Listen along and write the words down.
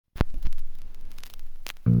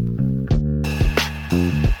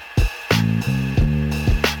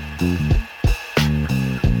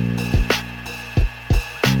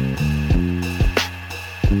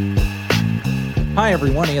Hi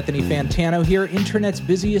everyone, Anthony Fantano here, internet's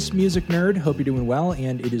busiest music nerd. Hope you're doing well,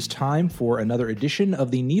 and it is time for another edition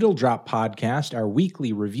of the Needle Drop Podcast, our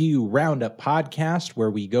weekly review roundup podcast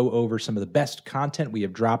where we go over some of the best content we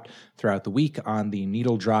have dropped throughout the week on the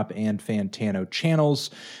Needle Drop and Fantano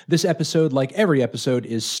channels. This episode, like every episode,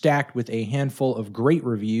 is stacked with a handful of great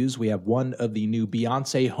reviews. We have one of the new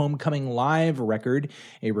Beyoncé Homecoming Live record,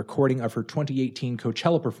 a recording of her 2018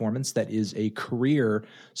 Coachella performance that is a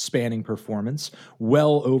career-spanning performance,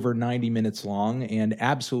 well over 90 minutes long and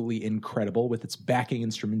absolutely incredible with its backing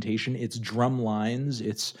instrumentation, its drum lines,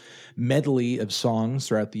 its medley of songs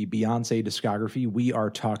throughout the Beyoncé discography. We are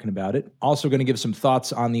talking about it. Also going to give some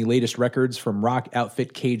thoughts on the latest records from rock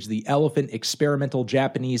outfit Cage the Elephant, experimental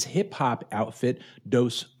Japanese hip-hop outfit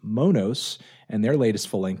Dos Monos, and their latest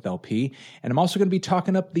full-length LP. And I'm also going to be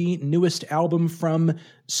talking up the newest album from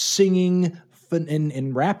singing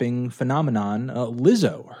and rapping phenomenon,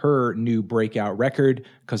 Lizzo. Her new breakout record,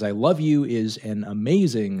 'Cause I Love You, is an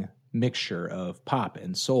amazing mixture of pop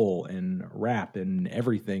and soul and rap and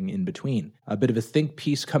everything in between. A bit of a think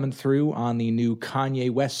piece coming through on the new Kanye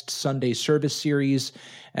West Sunday Service series,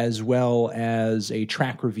 as well as a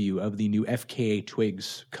track review of the new FKA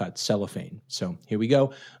Twigs cut Cellophane. So here we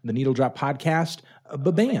go, the Needle Drop Podcast,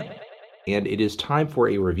 ba-bam. And it is time for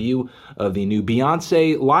a review of the new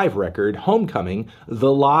Beyoncé live record, Homecoming,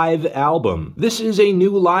 the live album. This is a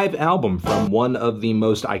new live album from one of the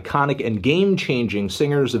most iconic and game-changing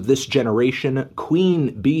singers of this generation,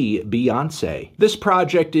 Queen Bee Beyoncé. This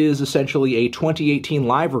project is essentially a 2018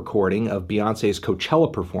 live recording of Beyoncé's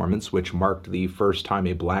Coachella performance, which marked the first time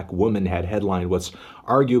a black woman had headlined what's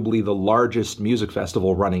arguably the largest music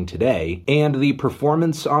festival running today, and the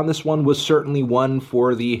performance on this one was certainly one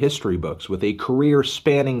for the history books, with a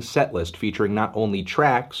career-spanning setlist featuring not only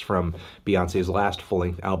tracks from Beyoncé's last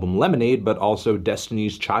full-length album Lemonade, but also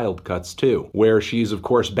Destiny's Child cuts too, where she's of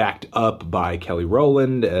course backed up by Kelly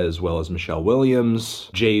Rowland, as well as Michelle Williams.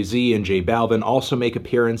 Jay-Z and J Balvin also make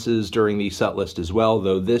appearances during the setlist as well,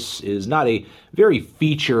 though this is not a very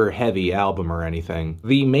feature-heavy album or anything.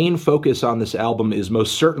 The main focus on this album is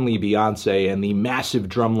most certainly Beyoncé and the massive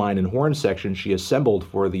drumline and horn section she assembled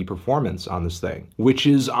for the performance on this thing, which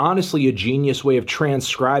is honestly a genius way of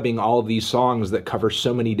transcribing all of these songs that cover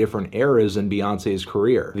so many different eras in Beyoncé's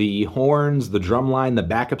career. The horns, the drumline, the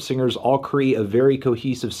backup singers all create a very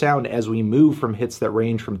cohesive sound as we move from hits that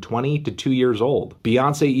range from 20 to 2 years old.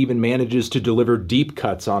 Beyoncé even manages to deliver deep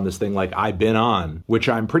cuts on this thing like I've Been On, which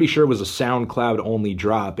I'm pretty sure was a SoundCloud-only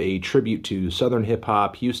drop, a tribute to Southern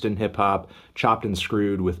hip-hop, Houston hip-hop, chopped and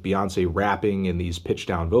screwed with Beyoncé rapping in these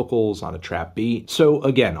pitch-down vocals on a trap beat. So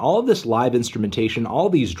again, all of this live instrumentation, all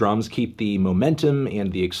these drums keep the momentum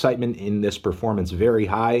and the excitement in this performance very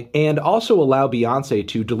high, and also allow Beyoncé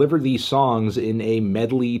to deliver these songs in a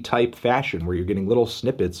medley-type fashion, where you're getting little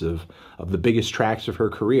snippets of the biggest tracks of her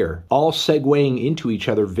career, all segueing into each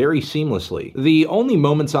other very seamlessly. The only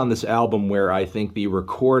moments on this album where I think the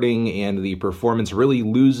recording and the performance really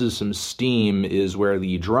loses some steam is where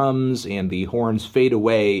the drums and the horns fade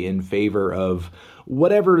away in favor of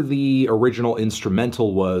whatever the original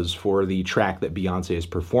instrumental was for the track that Beyoncé is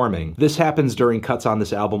performing. This happens during cuts on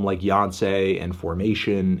this album like Beyoncé and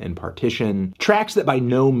Formation and Partition, tracks that by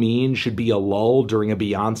no means should be a lull during a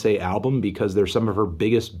Beyoncé album because they're some of her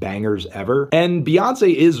biggest bangers ever. And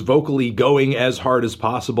Beyoncé is vocally going as hard as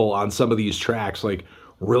possible on some of these tracks, like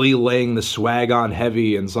really laying the swag on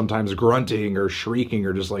heavy and sometimes grunting or shrieking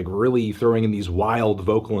or just like really throwing in these wild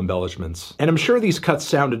vocal embellishments. And I'm sure these cuts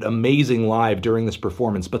sounded amazing live during this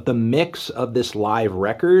performance, but the mix of this live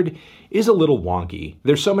record is a little wonky.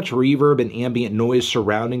 There's so much reverb and ambient noise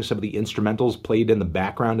surrounding some of the instrumentals played in the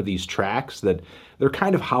background of these tracks that they're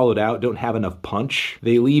kind of hollowed out, don't have enough punch.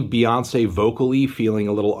 They leave Beyoncé vocally feeling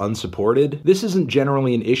a little unsupported. This isn't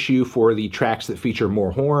generally an issue for the tracks that feature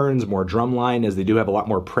more horns, more drumline, as they do have a lot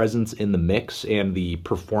more presence in the mix, and the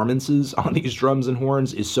performances on these drums and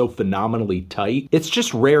horns is so phenomenally tight. It's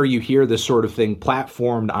just rare you hear this sort of thing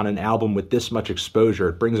platformed on an album with this much exposure.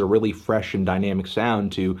 It brings a really fresh and dynamic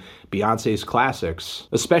sound to Beyoncé's classics,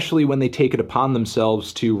 especially when they take it upon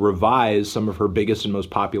themselves to revise some of her biggest and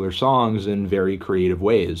most popular songs in very creative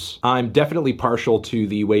ways. I'm definitely partial to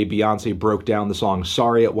the way Beyoncé broke down the song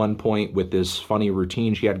Sorry at one point with this funny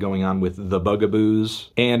routine she had going on with the Bugaboos,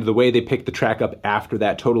 and the way they picked the track up after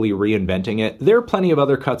that, totally reinventing it. There are plenty of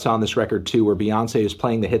other cuts on this record too where Beyoncé is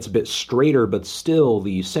playing the hits a bit straighter, but still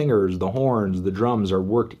the singers, the horns, the drums are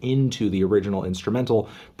worked into the original instrumental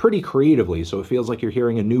pretty creatively, so it feels like you're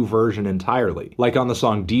hearing a new version entirely. Like on the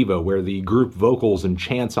song Diva, where the group vocals and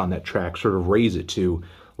chants on that track sort of raise it to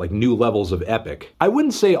like new levels of epic. I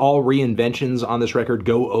wouldn't say all reinventions on this record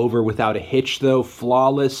go over without a hitch though.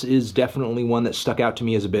 Flawless is definitely one that stuck out to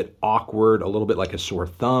me as a bit awkward, a little bit like a sore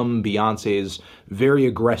thumb. Beyoncé's very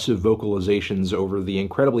aggressive vocalizations over the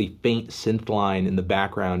incredibly faint synth line in the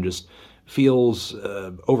background just feels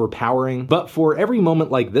overpowering. But for every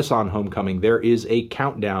moment like this on Homecoming, there is a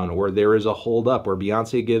countdown or there is a hold up where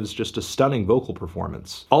Beyoncé gives just a stunning vocal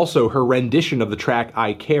performance. Also, her rendition of the track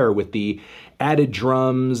I Care with the added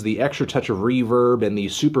drums, the extra touch of reverb, and the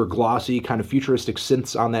super glossy kind of futuristic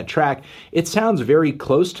synths on that track, it sounds very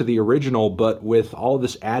close to the original, but with all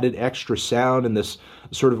this added extra sound and this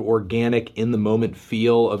sort of organic, in-the-moment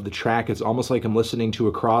feel of the track, it's almost like I'm listening to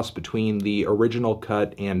a cross between the original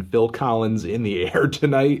cut and Phil Collins' In the Air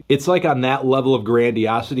Tonight. It's like on that level of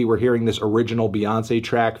grandiosity, we're hearing this original Beyoncé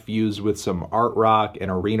track fused with some art rock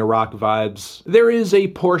and arena rock vibes. There is a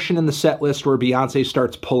portion in the set list where Beyoncé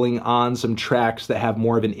starts pulling on some tracks that have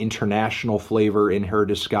more of an international flavor in her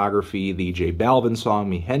discography. The J Balvin song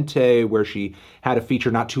Mi Gente, where she had a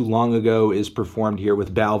feature not too long ago, is performed here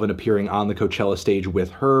with Balvin appearing on the Coachella stage with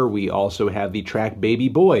her. We also have the track Baby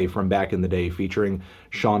Boy from back in the day featuring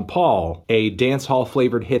Sean Paul, a dancehall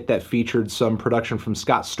flavored hit that featured some production from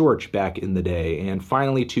Scott Storch back in the day. And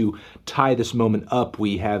finally, to tie this moment up,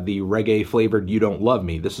 we have the reggae flavored You Don't Love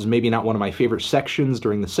Me. This is maybe not one of my favorite sections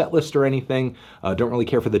during the set list or anything. Don't really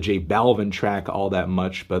care for the J Balvin track all that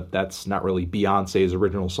much, but that's not really Beyonce's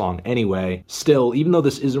original song anyway. Still, even though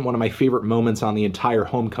this isn't one of my favorite moments on the entire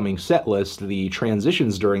Homecoming set list, the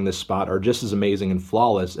transitions during this spot are just as amazing and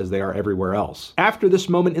flawless as they are everywhere else. After this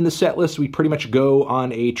moment in the set list, we pretty much go on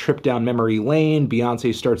a trip down memory lane.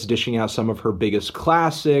 Beyoncé starts dishing out some of her biggest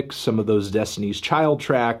classics, some of those Destiny's Child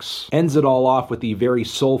tracks, ends it all off with the very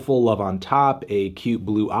soulful Love on Top, a cute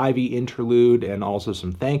Blue Ivy interlude, and also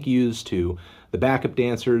some thank yous to the backup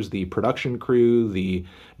dancers, the production crew, the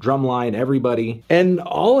drumline, everybody. And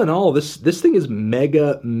all in all, this thing is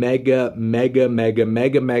mega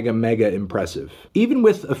impressive. Even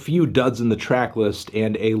with a few duds in the track list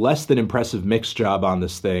and a less than impressive mix job on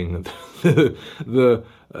this thing,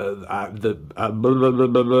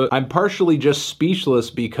 I'm partially just speechless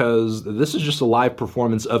because this is just a live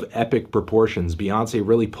performance of epic proportions. Beyoncé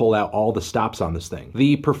really pulled out all the stops on this thing.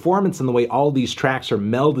 The performance and the way all these tracks are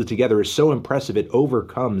melded together is so impressive, it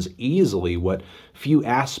overcomes easily what few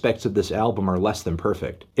aspects of this album are less than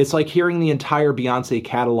perfect. It's like hearing the entire Beyoncé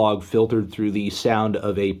catalog filtered through the sound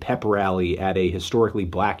of a pep rally at a historically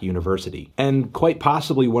black university, and quite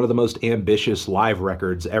possibly one of the most ambitious live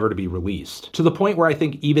records ever to be released. To the point where I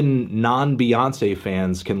think even non-Beyoncé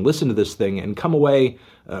fans can listen to this thing and come away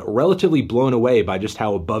relatively blown away by just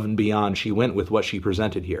how above and beyond she went with what she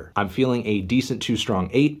presented here. I'm feeling a decent 2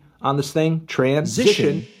 strong 8 on this thing.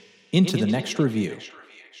 Transition into the next review.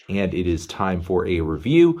 And it is time for a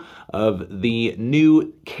review of the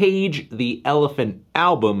new Cage the Elephant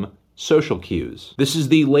album, Social Cues. This is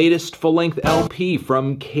the latest full-length LP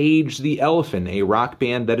from Cage the Elephant, a rock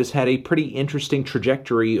band that has had a pretty interesting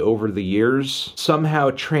trajectory over the years, somehow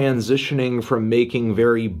transitioning from making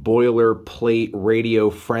very boilerplate,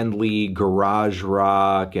 radio-friendly garage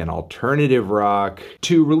rock and alternative rock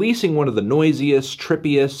to releasing one of the noisiest,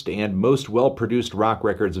 trippiest, and most well-produced rock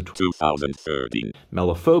records of 2013,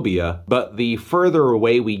 Mellophobia. But the further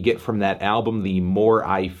away we get from that album, the more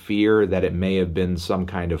I fear that it may have been some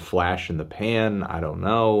kind of flash in the pan, I don't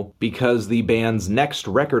know, because the band's next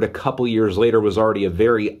record a couple years later was already a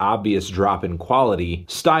very obvious drop in quality.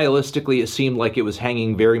 Stylistically, it seemed like it was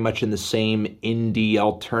hanging very much in the same indie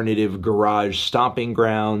alternative garage stomping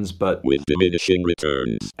grounds, but with diminishing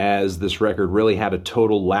returns, as this record really had a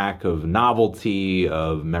total lack of novelty,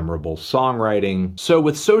 of memorable songwriting. So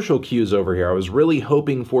with Social Cues over here, I was really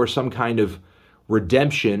hoping for some kind of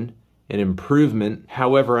redemption, an improvement.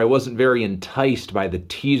 However, I wasn't very enticed by the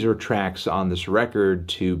teaser tracks on this record,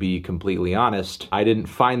 to be completely honest. I didn't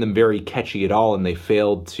find them very catchy at all, and they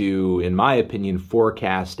failed to, in my opinion,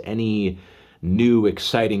 forecast any new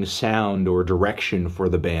exciting sound or direction for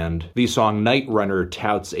the band. The song Night Runner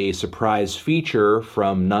touts a surprise feature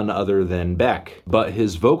from none other than Beck, but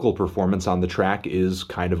his vocal performance on the track is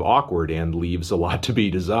kind of awkward and leaves a lot to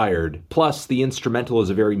be desired. Plus, the instrumental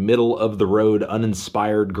is a very middle-of-the-road,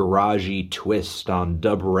 uninspired, garagey twist on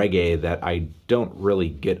dub reggae that I don't really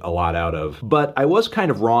get a lot out of. But I was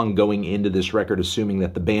kind of wrong going into this record assuming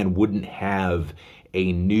that the band wouldn't have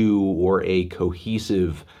a new or a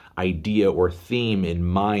cohesive idea or theme in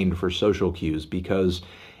mind for Social Cues, because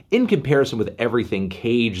In comparison with everything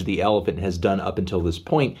Cage the Elephant has done up until this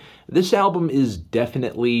point, this album is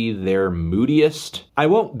definitely their moodiest. I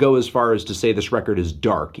won't go as far as to say this record is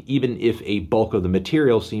dark, even if a bulk of the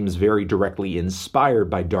material seems very directly inspired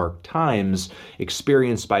by dark times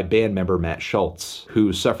experienced by band member Matt Schultz,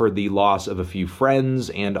 who suffered the loss of a few friends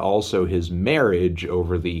and also his marriage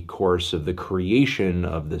over the course of the creation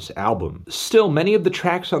of this album. Still, many of the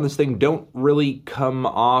tracks on this thing don't really come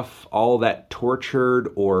off all that tortured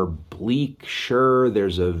or bleak. Sure,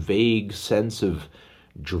 there's a vague sense of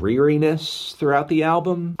dreariness throughout the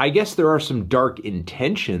album. I guess there are some dark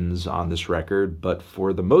intentions on this record, but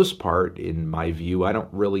for the most part, in my view, I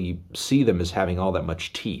don't really see them as having all that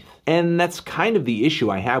much teeth. And that's kind of the issue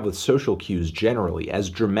I have with Social Cues generally. As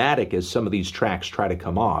dramatic as some of these tracks try to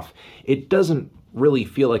come off, it doesn't really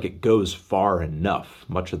feel like it goes far enough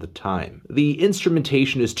much of the time. The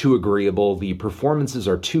instrumentation is too agreeable, the performances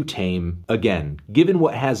are too tame. Again, given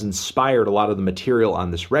what has inspired a lot of the material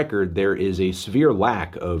on this record, there is a severe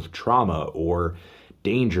lack of trauma or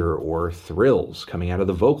danger or thrills coming out of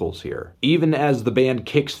the vocals here. Even as the band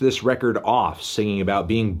kicks this record off, singing about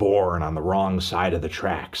being born on the wrong side of the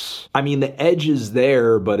tracks. I mean, the edge is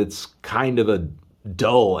there, but it's kind of a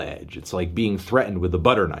dull edge. It's like being threatened with a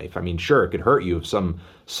butter knife. I mean, sure, it could hurt you if some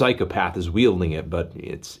psychopath is wielding it, but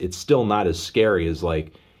it's still not as scary as,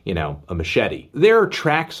 like, you know, a machete. There are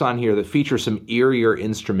tracks on here that feature some eerier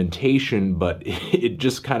instrumentation, but it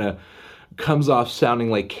just kind of comes off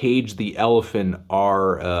sounding like Cage the Elephant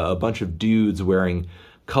are a bunch of dudes wearing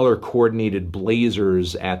color-coordinated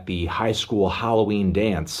blazers at the high school Halloween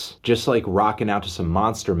dance, just like rocking out to some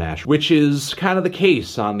Monster Mash, which is kind of the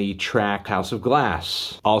case on the track House of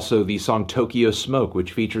Glass. Also, the song Tokyo Smoke,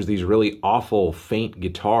 which features these really awful faint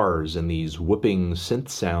guitars and these whooping synth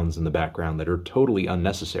sounds in the background that are totally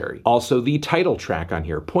unnecessary. Also, the title track on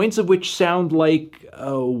here, points of which sound like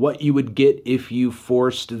what you would get if you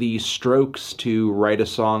forced the Strokes to write a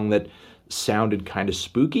song that sounded kind of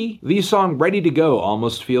spooky. The song Ready to Go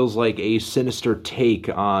almost feels like a sinister take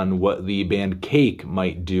on what the band Cake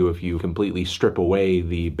might do if you completely strip away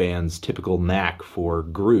the band's typical knack for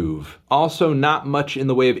groove. Also, not much in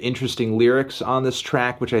the way of interesting lyrics on this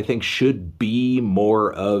track, which I think should be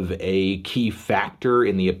more of a key factor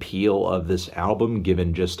in the appeal of this album,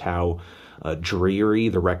 given just how dreary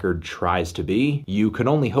the record tries to be. You can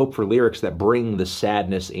only hope for lyrics that bring the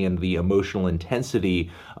sadness and the emotional intensity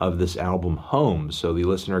of this album home, so the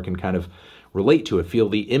listener can kind of relate to it, feel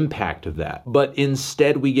the impact of that. But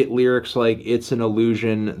instead we get lyrics like, it's an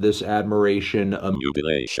illusion, this admiration,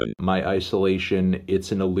 Jubilation. My isolation,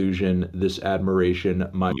 it's an illusion, this admiration,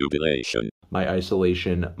 my Jubilation. My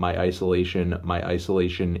isolation, my isolation, my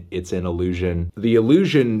isolation, it's an illusion. The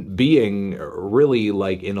illusion being really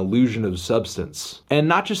like an illusion of substance. And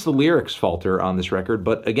not just the lyrics falter on this record,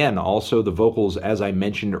 but again, also the vocals, as I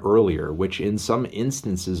mentioned earlier, which in some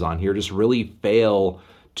instances on here just really fail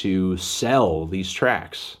to sell these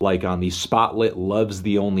tracks. Like on the spotlit Love's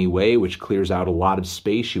the Only Way, which clears out a lot of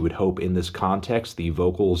space. You would hope in this context the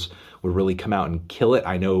vocals would really come out and kill it.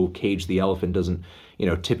 I know Cage the Elephant doesn't,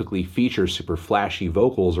 typically feature super flashy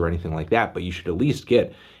vocals or anything like that, but you should at least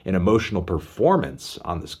get an emotional performance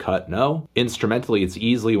on this cut, no? Instrumentally, it's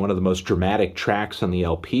easily one of the most dramatic tracks on the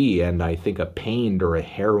LP, and I think a pained or a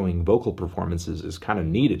harrowing vocal performance is kind of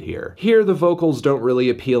needed here. Here, the vocals don't really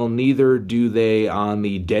appeal, neither do they on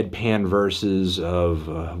the deadpan verses of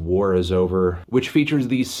War Is Over, which features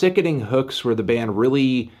these sickening hooks where the band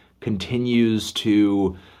really continues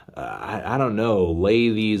to I don't know, lay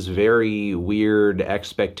these very weird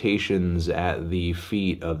expectations at the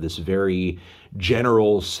feet of this very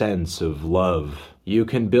general sense of love. You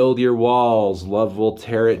can build your walls, love will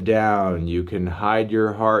tear it down. You can hide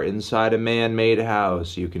your heart inside a man-made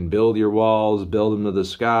house. You can build your walls, build them to the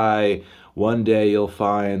sky. One day you'll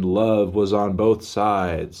find love was on both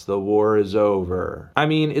sides. The war is over. I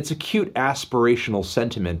mean, it's a cute aspirational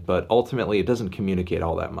sentiment, but ultimately it doesn't communicate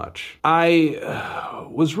all that much. I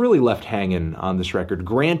was really left hanging on this record.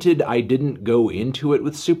 Granted, I didn't go into it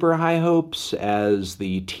with super high hopes, as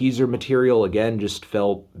the teaser material, again, just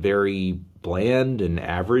felt very bland and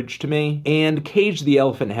average to me. And Cage the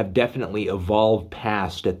Elephant have definitely evolved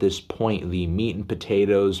past, at this point, the meat and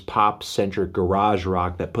potatoes, pop-centric garage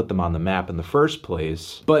rock that put them on the map in the first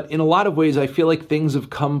place. But in a lot of ways, I feel like things have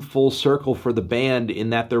come full circle for the band in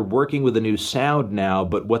that they're working with a new sound now,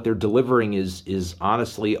 but what they're delivering is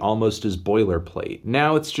honestly almost as boilerplate.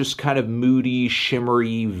 Now it's just kind of moody,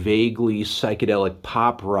 shimmery, vaguely psychedelic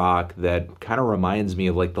pop rock that kind of reminds me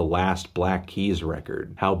of like the last Black Keys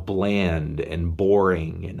record. How bland and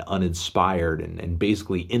boring and uninspired and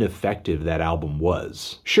basically ineffective that album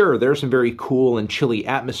was. Sure, there are some very cool and chilly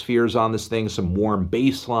atmospheres on this thing, some warm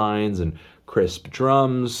bass lines and crisp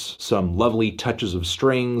drums, some lovely touches of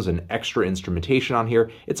strings and extra instrumentation on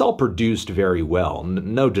here. It's all produced very well,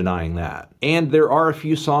 no denying that. And there are a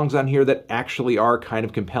few songs on here that actually are kind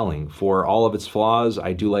of compelling. For all of its flaws,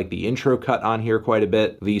 I do like the intro cut on here quite a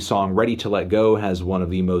bit. The song Ready to Let Go has one of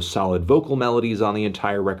the most solid vocal melodies on the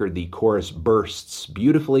entire record. The chorus bursts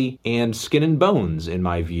beautifully, and Skin and Bones, in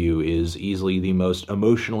my view, is easily the most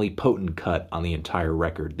emotionally potent cut on the entire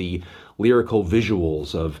record. The lyrical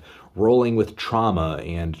visuals of rolling with trauma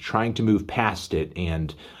and trying to move past it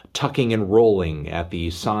and tucking and rolling at the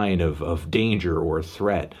sign of danger or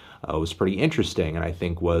threat was pretty interesting, and I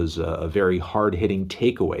think was a very hard-hitting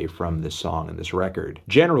takeaway from this song and this record.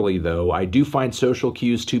 Generally, though, I do find Social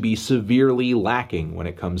Cues to be severely lacking when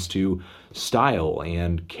it comes to style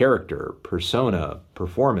and character, persona,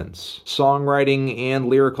 performance, songwriting, and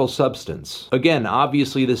lyrical substance. Again,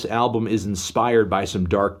 obviously this album is inspired by some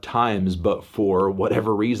dark times, but for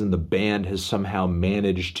whatever reason, the band has somehow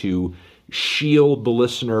managed to shield the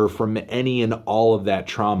listener from any and all of that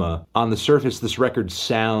trauma. On the surface, this record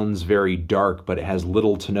sounds very dark, but it has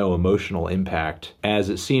little to no emotional impact, as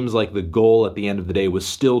it seems like the goal at the end of the day was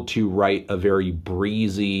still to write a very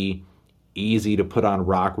breezy, easy to put on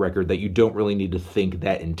rock record that you don't really need to think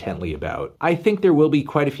that intently about. I think there will be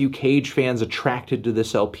quite a few Cage fans attracted to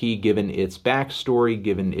this LP given its backstory,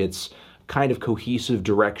 given its kind of cohesive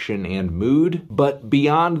direction and mood, but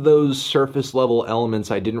beyond those surface level elements,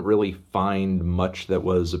 I didn't really find much that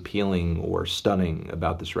was appealing or stunning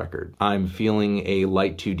about this record. I'm feeling a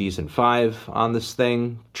light to decent 5 on this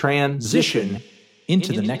thing. Transition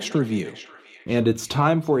into the next review. And it's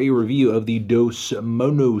time for a review of the Dos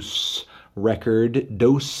Monos record,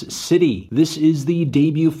 Dos City. This is the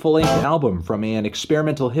debut full-length album from an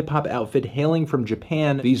experimental hip-hop outfit hailing from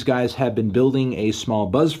Japan. These guys have been building a small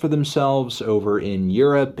buzz for themselves over in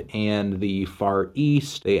Europe and the Far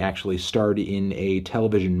East. They actually starred in a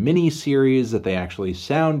television mini-series that they actually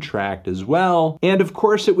soundtracked as well. And of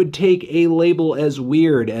course it would take a label as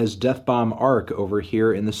weird as Death Bomb Arc over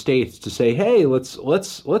here in the States to say, hey, let's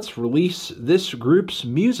release this group's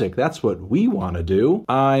music. That's what we want to do.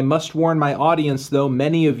 I must warn my audience, though,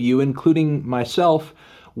 many of you, including myself,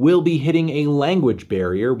 will be hitting a language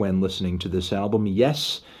barrier when listening to this album.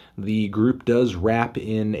 Yes, the group does rap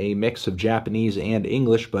in a mix of Japanese and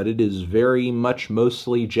English, but it is very much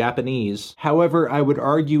mostly Japanese. However, I would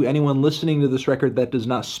argue anyone listening to this record that does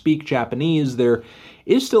not speak Japanese, there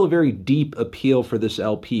is still a very deep appeal for this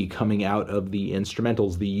LP coming out of the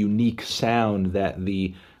instrumentals, the unique sound that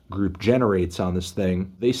the group generates on this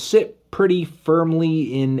thing. They sit pretty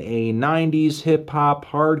firmly in a 90s hip-hop,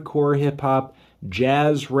 hardcore hip-hop,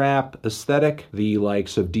 jazz rap aesthetic. The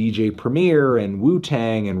likes of DJ Premier and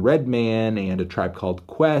Wu-Tang and Redman and A Tribe Called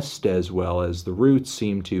Quest, as well as The Roots,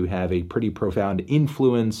 seem to have a pretty profound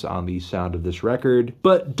influence on the sound of this record.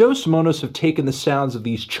 But Dos Monos have taken the sounds of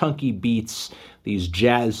these chunky beats, these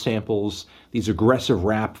jazz samples, these aggressive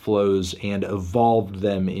rap flows, and evolved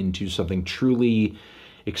them into something truly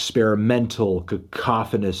experimental,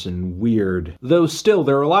 cacophonous, and weird. Though still,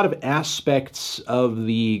 there are a lot of aspects of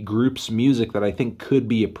the group's music that I think could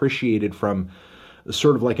be appreciated from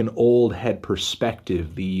sort of like an old head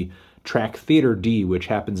perspective. The track Theater D, which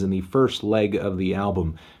happens in the first leg of the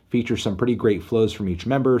album, features some pretty great flows from each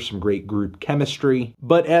member, some great group chemistry.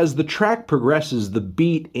 But as the track progresses, the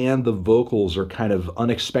beat and the vocals are kind of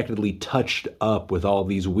unexpectedly touched up with all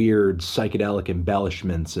these weird psychedelic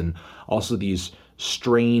embellishments and also these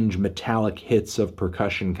strange metallic hits of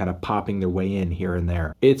percussion kind of popping their way in here and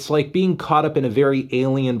there. It's like being caught up in a very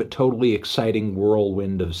alien but totally exciting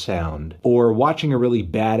whirlwind of sound, or watching a really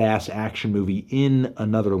badass action movie in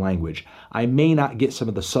another language. I may not get some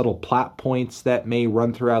of the subtle plot points that may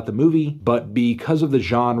run throughout the movie, but because of the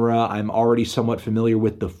genre, I'm already somewhat familiar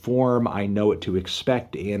with the form, I know what to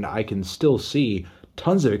expect, and I can still see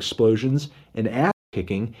tons of explosions and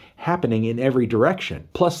kicking happening in every direction.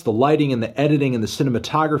 Plus, the lighting and the editing and the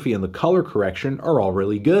cinematography and the color correction are all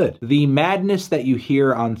really good. The madness that you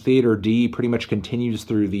hear on Theater D pretty much continues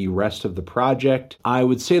through the rest of the project. I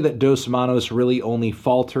would say that Dos Monos really only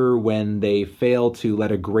falter when they fail to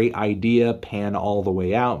let a great idea pan all the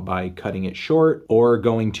way out by cutting it short, or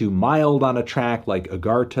going too mild on a track like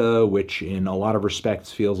Agartha, which in a lot of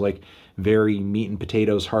respects feels like very meat and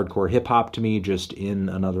potatoes hardcore hip-hop to me, just in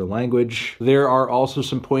another language. There are also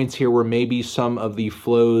some points here where maybe some of the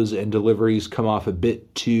flows and deliveries come off a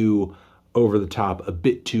bit too over the top, a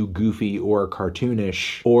bit too goofy or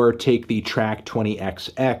cartoonish. Or take the track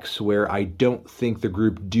 20XX, where I don't think the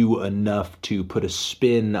group do enough to put a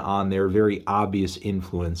spin on their very obvious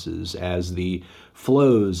influences, as the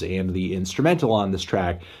flows and the instrumental on this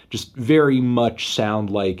track just very much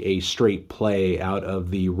sound like a straight play out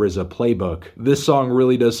of the RZA playbook. This song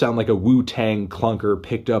really does sound like a Wu-Tang clunker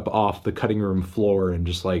picked up off the cutting room floor and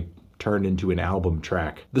just turned into an album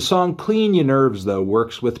track. The song Clean Ya Nerves, though,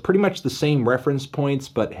 works with pretty much the same reference points,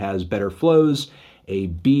 but has better flows, a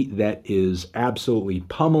beat that is absolutely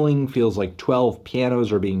pummeling, feels like 12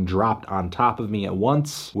 pianos are being dropped on top of me at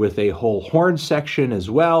once, with a whole horn section as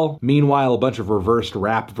well. Meanwhile, a bunch of reversed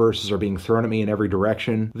rap verses are being thrown at me in every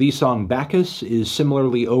direction. The song Bacchus is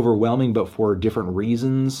similarly overwhelming, but for different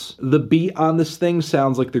reasons. The beat on this thing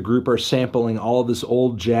sounds like the group are sampling all of this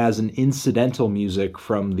old jazz and incidental music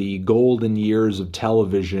from the golden years of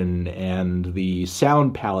television, and the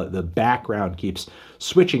sound palette, the background keeps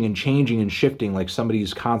switching and changing and shifting like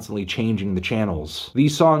somebody's constantly changing the channels. The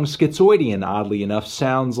song Schizoidian, oddly enough,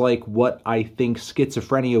 sounds like what I think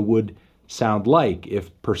schizophrenia would sound like if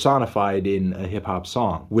personified in a hip-hop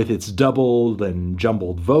song, with its doubled and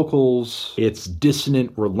jumbled vocals, its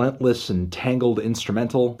dissonant, relentless, and tangled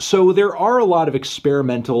instrumental. So there are a lot of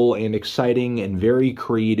experimental and exciting and very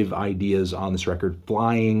creative ideas on this record,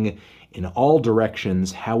 flying in all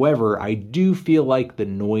directions. However, I do feel like the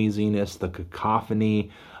noisiness, the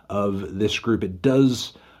cacophony of this group, it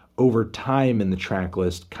does over time in the track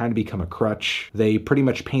list kind of become a crutch. They pretty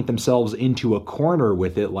much paint themselves into a corner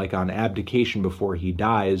with it, like on Abdication Before He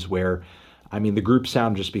Dies, where the group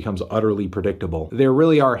sound just becomes utterly predictable. There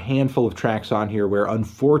really are a handful of tracks on here where,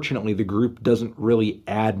 unfortunately, the group doesn't really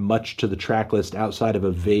add much to the track list outside of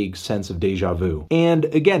a vague sense of deja vu. And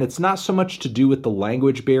again, it's not so much to do with the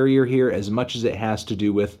language barrier here as much as it has to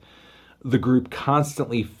do with the group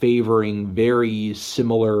constantly favoring very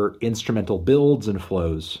similar instrumental builds and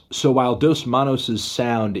flows. So while Dos Manos'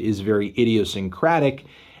 sound is very idiosyncratic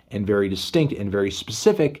and very distinct and very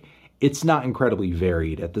specific, it's not incredibly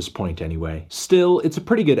varied at this point anyway. Still, it's a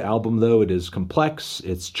pretty good album though. It is complex,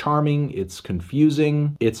 it's charming, it's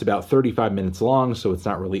confusing. It's about 35 minutes long, so it's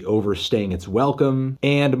not really overstaying its welcome.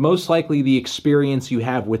 And most likely the experience you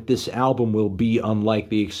have with this album will be unlike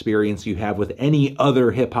the experience you have with any other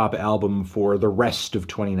hip-hop album for the rest of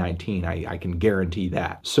 2019. I can guarantee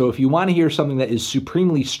that. So if you want to hear something that is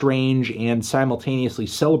supremely strange and simultaneously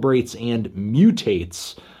celebrates and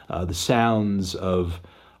mutates the sounds of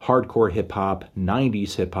hardcore hip-hop,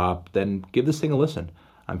 90s hip-hop, then give this thing a listen.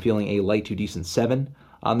 I'm feeling a light to decent 7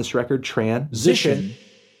 on this record. Transition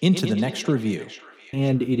into the next review.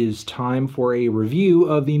 And it is time for a review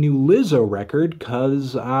of the new Lizzo record,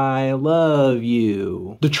 'Cause I Love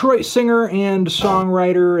You. Detroit singer and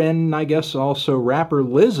songwriter, and I guess also rapper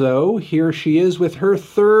Lizzo, here she is with her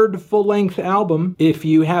third full-length album. If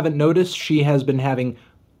you haven't noticed, she has been having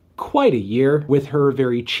quite a year, with her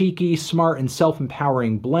very cheeky, smart, and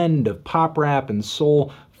self-empowering blend of pop rap and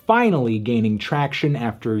soul finally gaining traction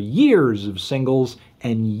after years of singles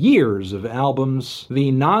and years of albums. The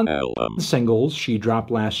non-singles she dropped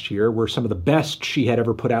last year were some of the best she had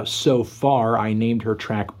ever put out so far. I named her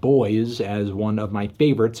track Boys as one of my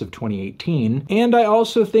favorites of 2018. And I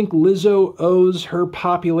also think Lizzo owes her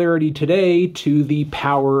popularity today to the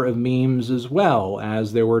power of memes as well,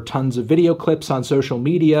 as there were tons of video clips on social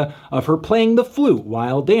media of her playing the flute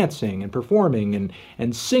while dancing and performing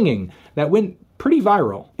and singing that went pretty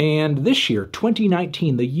viral. And this year,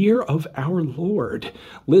 2019, the year of our Lord,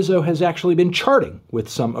 Lizzo has actually been charting with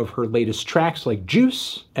some of her latest tracks like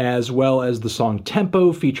Juice, as well as the song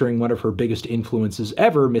Tempo featuring one of her biggest influences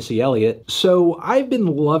ever, Missy Elliott. So I've been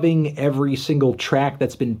loving every single track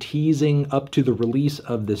that's been teasing up to the release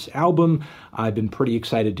of this album. I've been pretty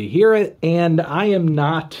excited to hear it, and I am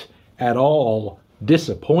not at all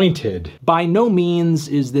disappointed. By no means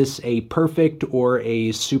is this a perfect or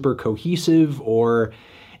a super cohesive or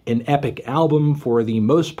an epic album. For the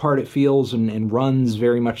most part, it feels and runs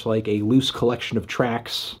very much like a loose collection of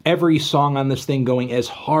tracks. Every song on this thing going as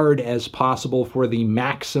hard as possible for the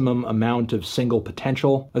maximum amount of single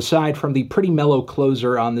potential, aside from the pretty mellow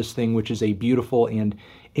closer on this thing, which is a beautiful and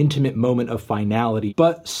intimate moment of finality.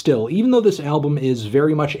 But still, even though this album is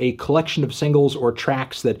very much a collection of singles or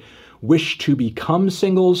tracks that wish to become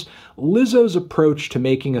singles, Lizzo's approach to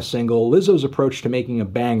making a single, Lizzo's approach to making a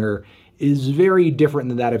banger is very different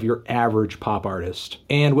than that of your average pop artist.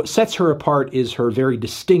 And what sets her apart is her very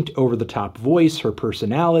distinct over-the-top voice, her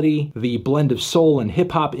personality, the blend of soul and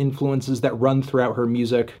hip-hop influences that run throughout her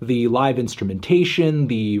music, the live instrumentation,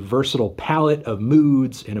 the versatile palette of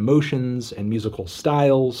moods and emotions and musical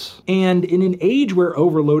styles. And in an age where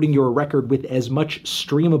overloading your record with as much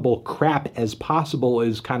streamable crap as possible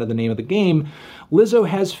is kind of the name of the game, Lizzo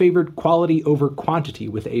has favored quality over quantity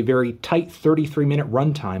with a very tight 33-minute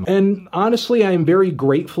runtime. And honestly, I am very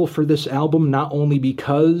grateful for this album, not only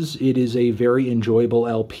because it is a very enjoyable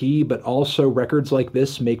LP, but also records like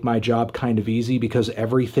this make my job kind of easy because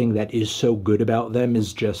everything that is so good about them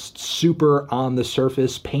is just super on the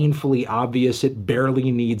surface, painfully obvious. It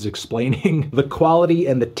barely needs explaining. The quality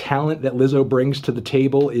and the talent that Lizzo brings to the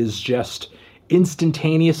table is just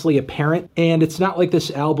instantaneously apparent, and it's not like this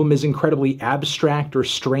album is incredibly abstract or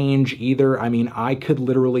strange either. I mean, I could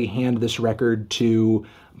literally hand this record to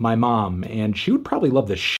my mom, and she would probably love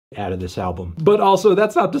the shit out of this album. But also,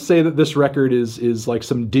 that's not to say that this record is like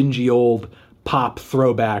some dingy old pop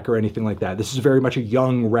throwback or anything like that. This is very much a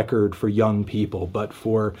young record for young people, but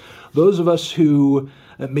for those of us who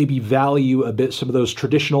maybe value a bit some of those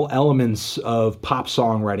traditional elements of pop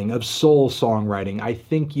songwriting, of soul songwriting, I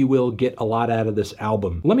think you will get a lot out of this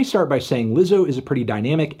album. Let me start by saying Lizzo is a pretty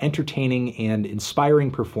dynamic, entertaining, and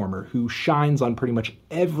inspiring performer who shines on pretty much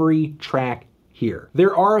every track here.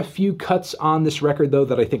 There are a few cuts on this record, though,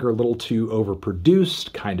 that I think are a little too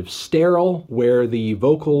overproduced, kind of sterile, where the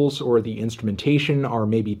vocals or the instrumentation are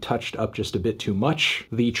maybe touched up just a bit too much.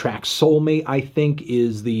 The track Soulmate, I think,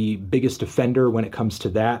 is the biggest offender when it comes to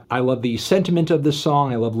that. I love the sentiment of this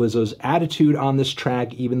song. I love Lizzo's attitude on this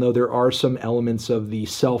track, even though there are some elements of the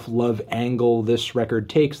self-love angle this record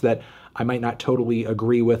takes that I might not totally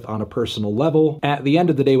agree with on a personal level. At the end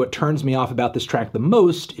of the day, what turns me off about this track the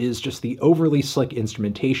most is just the overly slick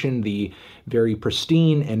instrumentation, the very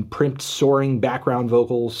pristine and primped soaring background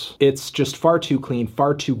vocals. It's just far too clean,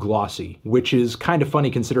 far too glossy, which is kind of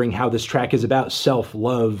funny considering how this track is about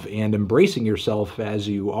self-love and embracing yourself as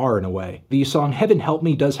you are in a way. The song Heaven Help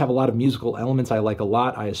Me does have a lot of musical elements I like a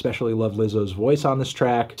lot. I especially love Lizzo's voice on this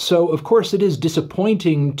track. So of course it is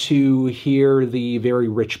disappointing to hear the very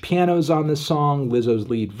rich pianos on this song, Lizzo's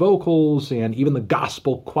lead vocals, and even the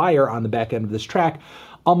gospel choir on the back end of this track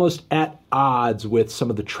almost at odds with some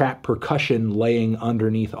of the trap percussion laying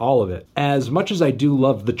underneath all of it. As much as I do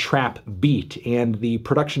love the trap beat and the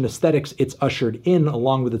production aesthetics it's ushered in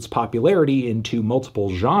along with its popularity into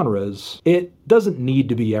multiple genres, it doesn't need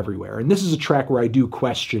to be everywhere. And this is a track where I do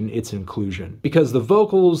question its inclusion. Because the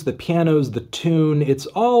vocals, the pianos, the tune, it's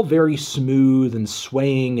all very smooth and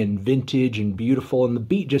swaying and vintage and beautiful, and the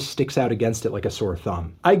beat just sticks out against it like a sore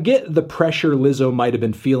thumb. I get the pressure Lizzo might have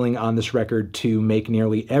been feeling on this record to make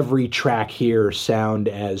nearly every track here sound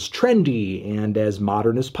as trendy and as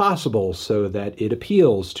modern as possible so that it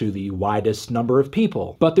appeals to the widest number of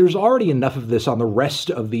people. But there's already enough of this on the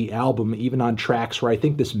rest of the album, even on tracks where I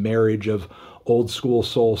think this marriage of old school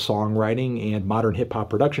soul songwriting and modern hip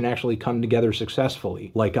hop production actually come together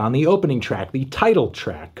successfully. Like on the opening track, the title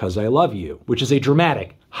track, 'Cause I Love You, which is a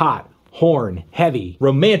dramatic, hot, horn, heavy,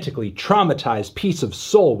 romantically traumatized piece of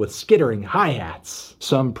soul with skittering hi-hats,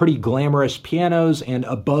 some pretty glamorous pianos, and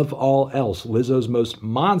above all else, Lizzo's most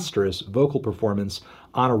monstrous vocal performance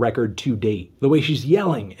on a record to date. The way she's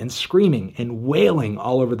yelling and screaming and wailing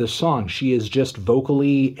all over this song, she is just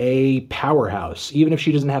vocally a powerhouse. Even if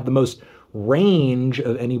she doesn't have the most range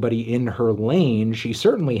of anybody in her lane, she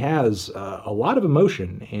certainly has a lot of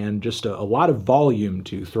emotion and just a lot of volume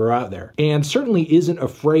to throw out there. And certainly isn't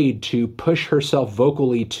afraid to push herself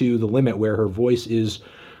vocally to the limit where her voice is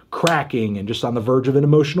cracking and just on the verge of an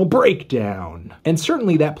emotional breakdown. And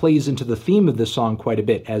certainly that plays into the theme of this song quite a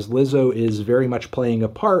bit, as Lizzo is very much playing a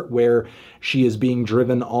part where she is being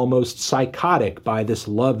driven almost psychotic by this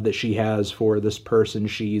love that she has for this person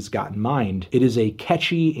she's got in mind. It is a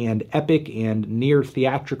catchy and epic and near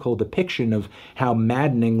theatrical depiction of how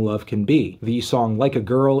maddening love can be. The song Like a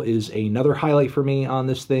Girl is another highlight for me on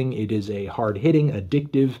this thing. It is a hard-hitting,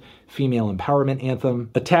 addictive, female empowerment anthem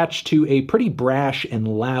attached to a pretty brash and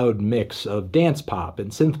loud mix of dance pop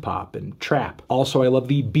and synth pop and trap. Also, I love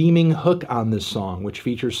the beaming hook on this song, which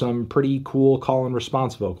features some pretty cool call and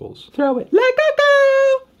response vocals. Throw it like a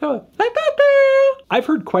girl, throw it like a girl. I've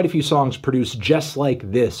heard quite a few songs produced just like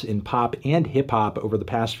this in pop and hip hop over the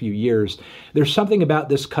past few years. There's something about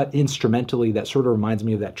this cut instrumentally that sort of reminds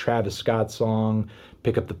me of that Travis Scott song,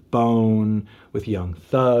 Pick Up the Phone, with Young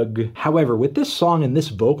Thug. However, with this song and this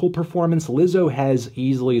vocal performance, Lizzo has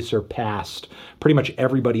easily surpassed pretty much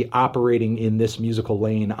everybody operating in this musical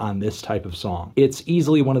lane on this type of song. It's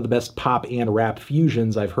easily one of the best pop and rap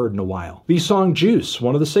fusions I've heard in a while. The song Juice,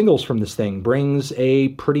 one of the singles from this thing, brings a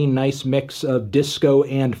pretty nice mix of disco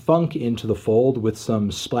and funk into the fold with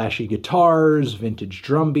some splashy guitars, vintage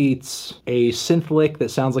drum beats, a synth lick that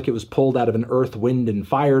sounds like it was pulled out of an Earth, Wind, and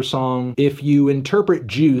Fire song. If you interpret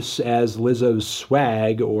Juice as Lizzo's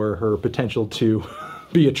swag or her potential to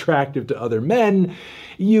be attractive to other men,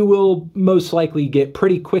 you will most likely get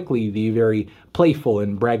pretty quickly the very playful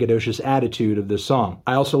and braggadocious attitude of this song.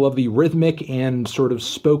 I also love the rhythmic and sort of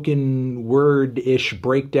spoken word-ish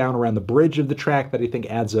breakdown around the bridge of the track that I think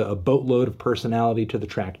adds a boatload of personality to the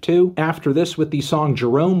track too. After this, with the song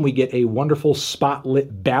Jerome, we get a wonderful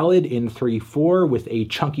spotlit ballad in 3/4 with a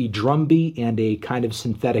chunky drum beat and a kind of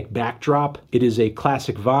synthetic backdrop. It is a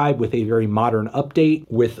classic vibe with a very modern update,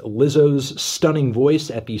 with Lizzo's stunning voice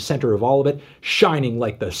at the center of all of it, shining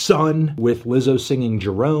like the sun, with Lizzo singing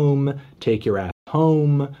Jerome, Take Your Ass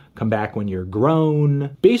Home, Come Back When You're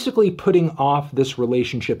Grown, basically putting off this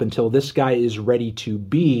relationship until this guy is ready to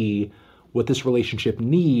be what this relationship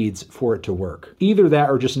needs for it to work. Either that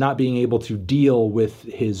or just not being able to deal with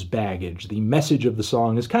his baggage. The message of the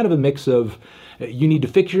song is kind of a mix of you need to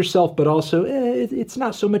fix yourself, but also it's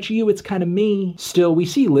not so much you, it's kind of me. Still, we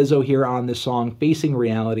see Lizzo here on this song facing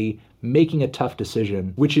reality, making a tough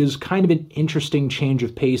decision, which is kind of an interesting change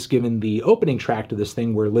of pace given the opening track to this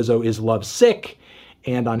thing where Lizzo is love sick,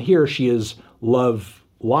 and on here she is love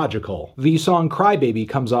logical. The song Crybaby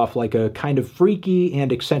comes off like a kind of freaky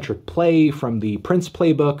and eccentric play from the Prince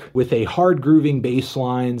playbook with a hard grooving bass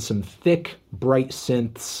line, some thick, bright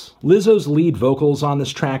synths. Lizzo's lead vocals on this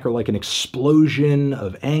track are like an explosion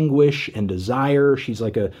of anguish and desire. She's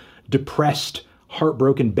like a depressed,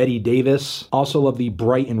 heartbroken Betty Davis. Also love the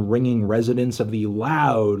bright and ringing resonance of the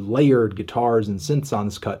loud, layered guitars and synths on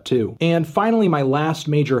this cut too. And finally, my last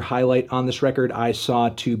major highlight on this record I saw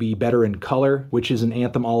to be Better in Color, which is an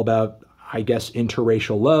anthem all about, I guess,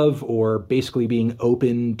 interracial love, or basically being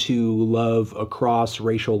open to love across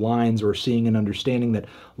racial lines, or seeing and understanding that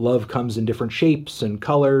love comes in different shapes and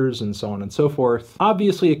colors and so on and so forth.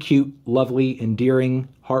 Obviously a cute, lovely, endearing,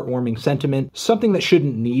 heartwarming sentiment, something that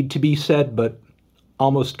shouldn't need to be said, but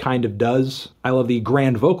almost kind of does. I love the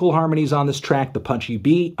grand vocal harmonies on this track, the punchy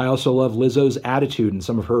beat. I also love Lizzo's attitude and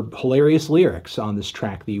some of her hilarious lyrics on this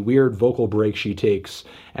track, the weird vocal break she takes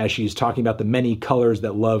as she's talking about the many colors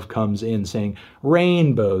that love comes in, saying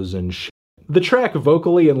rainbows and shit. The track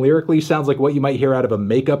vocally and lyrically sounds like what you might hear out of a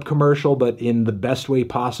makeup commercial, but in the best way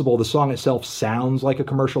possible. The song itself sounds like a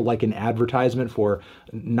commercial, like an advertisement for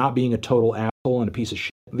not being a total asshole and a piece of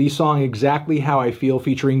shit. The song Exactly How I Feel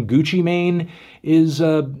featuring Gucci Mane is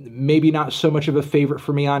maybe not so much of a favorite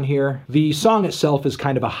for me on here. The song itself is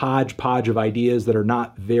kind of a hodgepodge of ideas that are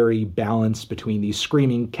not very balanced between the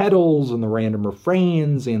screaming kettles and the random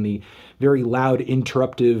refrains and the very loud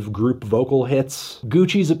interruptive group vocal hits.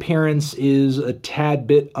 Gucci's appearance is a tad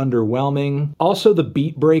bit underwhelming. Also, the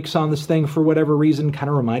beat breaks on this thing, for whatever reason,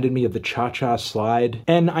 kind of reminded me of the Cha-Cha Slide.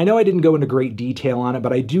 And I know I didn't go into great detail on it,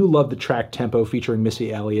 but I do love the track Tempo featuring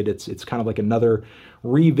Missy Elliott. It's kind of like another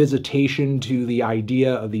revisitation to the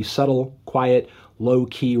idea of the subtle, quiet,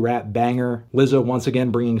 low-key rap banger. Lizzo once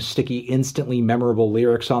again bringing sticky, instantly memorable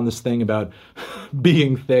lyrics on this thing about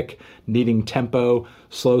being thick, needing tempo,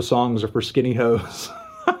 slow songs are for skinny hoes.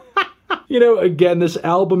 You know, again, this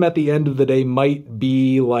album at the end of the day might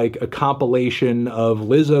be like a compilation of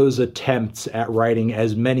Lizzo's attempts at writing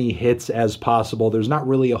as many hits as possible. There's not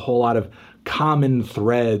really a whole lot of common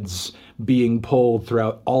threads being pulled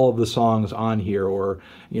throughout all of the songs on here, or,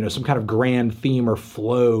 you know, some kind of grand theme or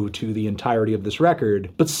flow to the entirety of this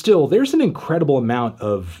record. But still, there's an incredible amount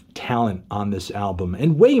of talent on this album,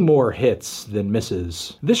 and way more hits than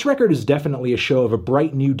misses. This record is definitely a show of a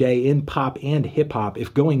bright new day in pop and hip-hop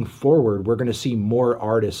if going forward we're going to see more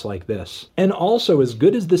artists like this. And also, as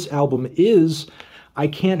good as this album is, I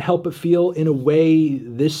can't help but feel, in a way,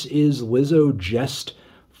 this is Lizzo just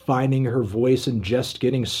finding her voice and just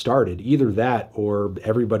getting started. Either that or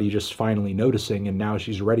everybody just finally noticing, and now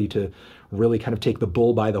she's ready to really kind of take the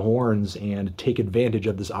bull by the horns and take advantage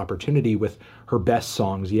of this opportunity with her best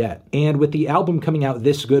songs yet. And with the album coming out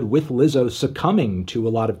this good, with Lizzo succumbing to a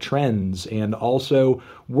lot of trends and also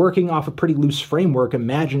working off a pretty loose framework,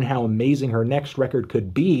 imagine how amazing her next record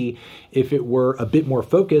could be if it were a bit more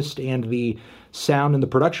focused and the sound and the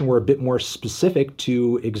production were a bit more specific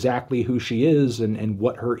to exactly who she is and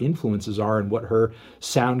what her influences are and what her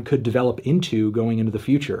sound could develop into going into the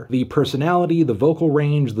future. The personality, the vocal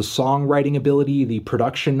range, the songwriting ability, the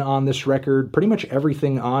production on this record, pretty much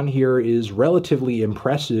everything on here is relatively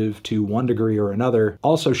impressive to one degree or another.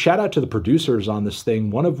 Also, shout out to the producers on this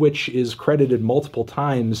thing, one of which is credited multiple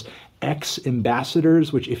times,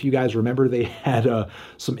 Ambassadors, which, if you guys remember, they had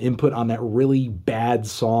some input on that really bad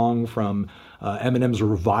song from Eminem's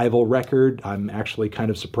Revival record. I'm actually kind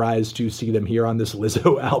of surprised to see them here on this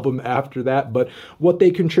Lizzo album after that, but what they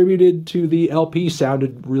contributed to the LP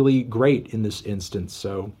sounded really great in this instance,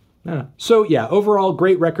 so yeah, overall,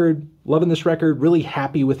 great record. Loving this record. Really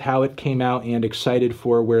happy with how it came out and excited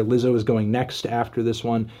for where Lizzo is going next after this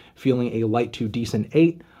one. Feeling a light to decent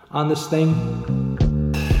 8 on this thing.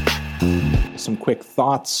 Some quick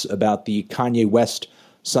thoughts about the Kanye West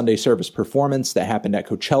Sunday service performance that happened at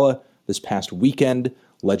Coachella this past weekend.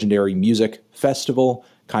 Legendary music festival.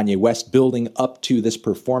 Kanye West building up to this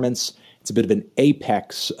performance. It's a bit of an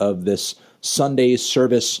apex of this Sunday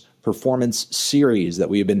service performance series that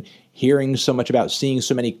we have been hearing so much about, seeing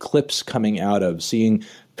so many clips coming out of, seeing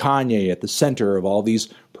Kanye at the center of all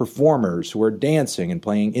these performers who are dancing and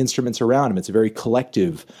playing instruments around him. It's a very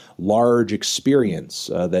collective, large experience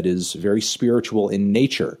that is very spiritual in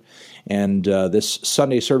nature. And this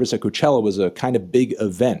Sunday service at Coachella was a kind of big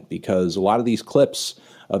event because a lot of these clips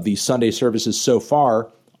of these Sunday services so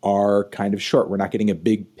far are kind of short. We're not getting a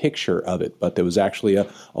big picture of it, but there was actually a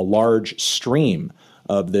large stream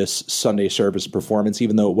of this Sunday service performance,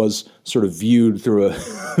 even though it was sort of viewed through a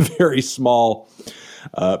very small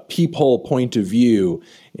peephole point of view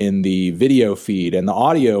in the video feed, and the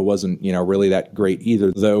audio wasn't, really that great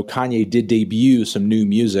either, though Kanye did debut some new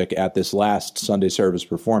music at this last Sunday service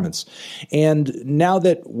performance. And now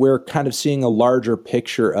that we're kind of seeing a larger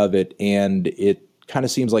picture of it, and it kind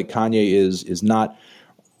of seems like Kanye is not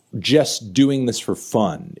just doing this for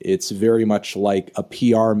fun. It's very much like a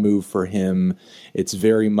PR move for him. It's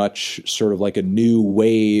very much sort of like a new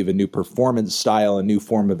wave, a new performance style, a new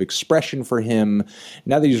form of expression for him.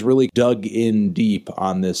 Now that he's really dug in deep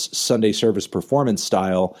on this Sunday service performance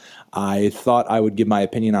style, I thought I would give my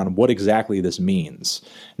opinion on what exactly this means.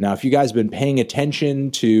 Now, if you guys have been paying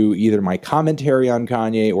attention to either my commentary on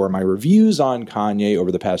Kanye or my reviews on Kanye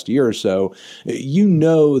over the past year or so, you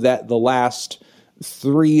know that the last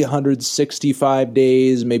 365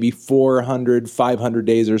 days, maybe 400, 500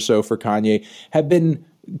 days or so for Kanye have been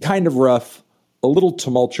kind of rough, a little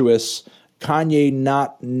tumultuous. Kanye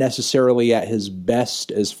not necessarily at his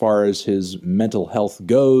best as far as his mental health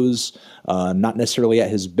goes, not necessarily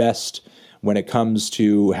at his best when it comes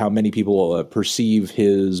to how many people perceive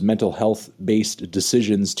his mental health-based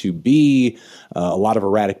decisions to be, a lot of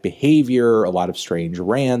erratic behavior, a lot of strange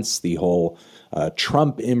rants, the whole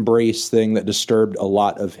Trump embrace thing that disturbed a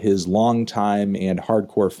lot of his longtime and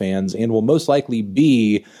hardcore fans and will most likely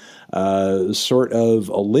be sort of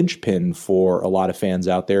a linchpin for a lot of fans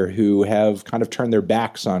out there who have kind of turned their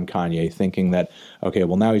backs on Kanye, thinking that, okay,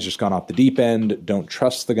 well, now he's just gone off the deep end, don't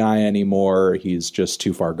trust the guy anymore, he's just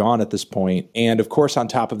too far gone at this point. And of course, on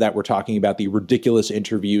top of that, we're talking about the ridiculous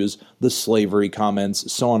interviews, the slavery comments,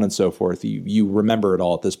 so on and so forth. You remember it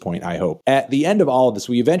all at this point, I hope. At the end of all of this,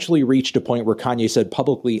 we eventually reached a point where Kanye said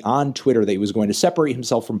publicly on Twitter that he was going to separate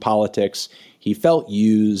himself from politics. He felt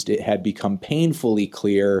used. It had become painfully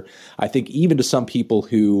clear, I think even to some people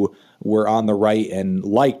who were on the right and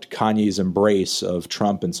liked Kanye's embrace of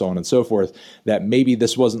Trump and so on and so forth, that maybe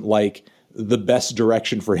this wasn't like the best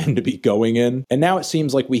direction for him to be going in. And now it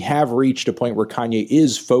seems like we have reached a point where Kanye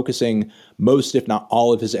is focusing most, if not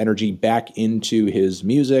all, of his energy back into his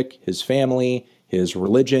music, his family, his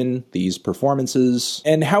religion, these performances,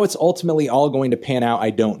 and how it's ultimately all going to pan out, I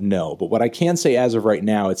don't know. But what I can say as of right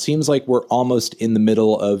now, it seems like we're almost in the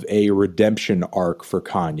middle of a redemption arc for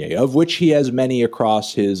Kanye, of which he has many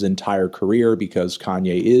across his entire career, because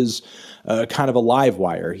Kanye is kind of a live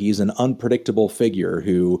wire. He's an unpredictable figure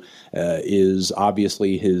who is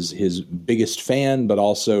obviously his biggest fan, but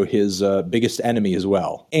also his biggest enemy as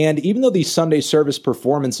well. And even though these Sunday service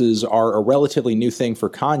performances are a relatively new thing for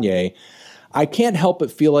Kanye, I can't help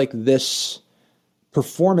but feel like this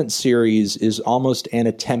performance series is almost an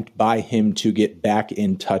attempt by him to get back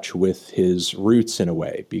in touch with his roots in a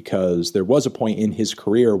way, because there was a point in his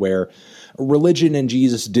career where religion and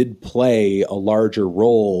Jesus did play a larger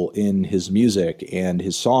role in his music and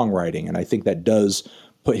his songwriting, and I think that does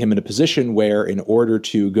put him in a position where in order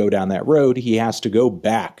to go down that road, he has to go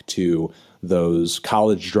back to those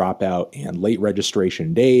college dropout and late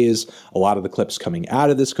registration days. A lot of the clips coming out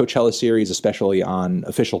of this Coachella series, especially on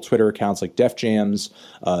official Twitter accounts like Def Jam's,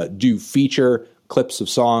 do feature clips of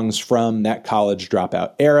songs from that college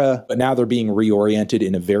dropout era, but now they're being reoriented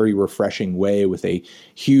in a very refreshing way with a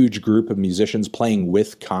huge group of musicians playing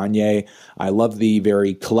with Kanye. I love the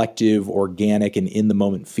very collective, organic, and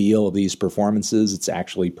in-the-moment feel of these performances. It's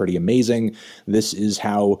actually pretty amazing. This is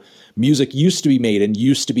how music used to be made and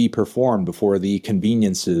used to be performed before the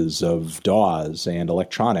conveniences of DAWs and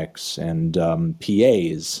electronics and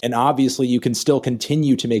PAs. And obviously, you can still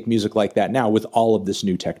continue to make music like that now with all of this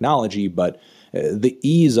new technology, but the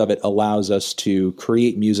ease of it allows us to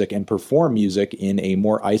create music and perform music in a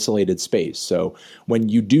more isolated space. So when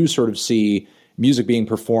you do sort of see music being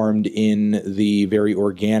performed in the very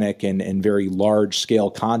organic and very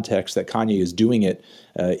large-scale context that Kanye is doing it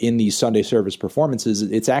in these Sunday service performances,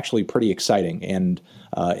 it's actually pretty exciting and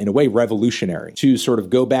in a way revolutionary to sort of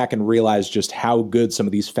go back and realize just how good some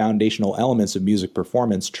of these foundational elements of music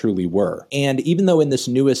performance truly were. And even though in this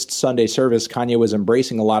newest Sunday service, Kanye was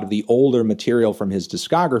embracing a lot of the older material from his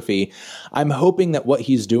discography, I'm hoping that what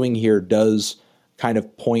he's doing here does kind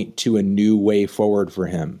of point to a new way forward for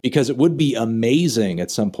him. Because it would be amazing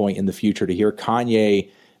at some point in the future to hear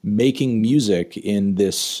Kanye making music in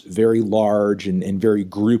this very large and very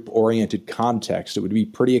group-oriented context. It would be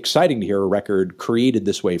pretty exciting to hear a record created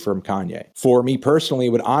this way from Kanye. For me personally, it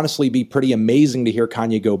would honestly be pretty amazing to hear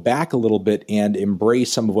Kanye go back a little bit and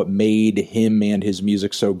embrace some of what made him and his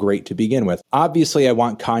music so great to begin with. Obviously, I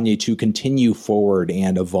want Kanye to continue forward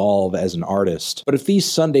and evolve as an artist. But if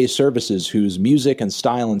these Sunday services, whose music and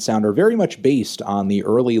style and sound are very much based on the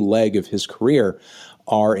early leg of his career,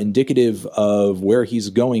 are indicative of where he's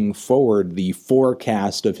going forward, the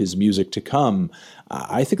forecast of his music to come,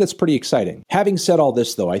 I think that's pretty exciting. Having said all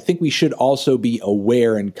this, though, I think we should also be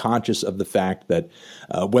aware and conscious of the fact that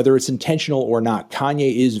whether it's intentional or not,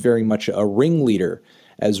 Kanye is very much a ringleader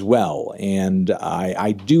as well. And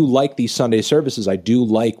I do like these Sunday services. I do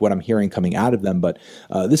like what I'm hearing coming out of them, but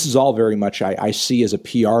this is all very much I see as a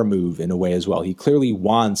PR move in a way as well. He clearly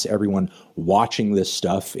wants everyone watching this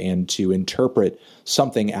stuff and to interpret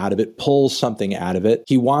something out of it, pull something out of it.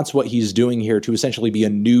 He wants what he's doing here to essentially be a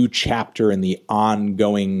new chapter in the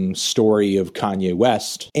ongoing story of Kanye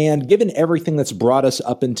West. And given everything that's brought us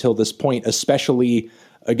up until this point, especially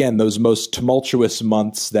again, those most tumultuous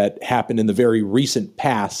months that happened in the very recent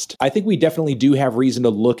past, I think we definitely do have reason to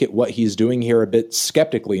look at what he's doing here a bit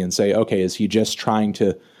skeptically and say, okay, is he just trying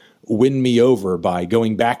to win me over by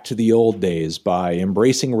going back to the old days, by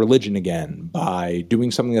embracing religion again, by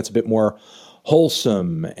doing something that's a bit more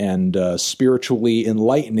wholesome and spiritually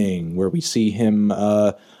enlightening, where we see him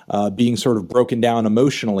being sort of broken down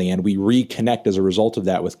emotionally, and we reconnect as a result of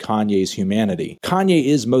that with Kanye's humanity. Kanye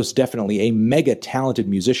is most definitely a mega talented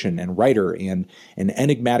musician and writer and an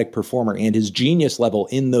enigmatic performer, and his genius level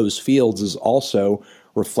in those fields is also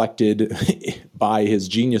reflected by his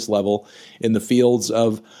genius level in the fields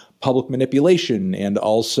of public manipulation and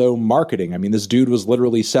also marketing. I mean, this dude was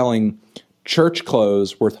literally selling church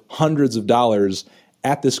clothes worth hundreds of dollars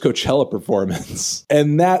at this Coachella performance.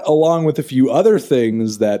 And that, along with a few other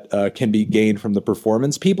things that can be gained from the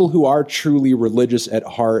performance, people who are truly religious at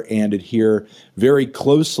heart and adhere very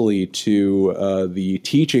closely to the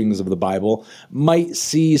teachings of the Bible might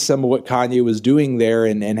see some of what Kanye was doing there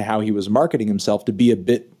and how he was marketing himself to be a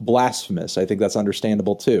bit blasphemous. I think that's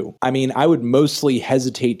understandable too. I mean, I would mostly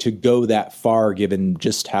hesitate to go that far given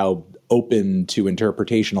just how open to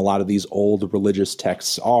interpretation a lot of these old religious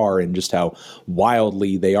texts are, and just how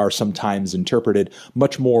wildly they are sometimes interpreted,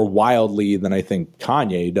 much more wildly than I think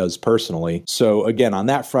Kanye does personally. So again, on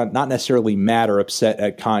that front, not necessarily mad or upset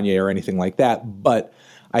at Kanye or anything like that, but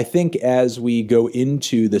I think as we go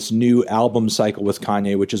into this new album cycle with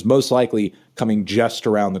Kanye, which is most likely coming just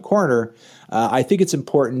around the corner, I think it's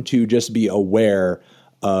important to just be aware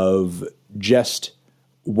of just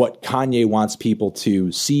what Kanye wants people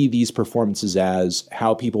to see these performances as,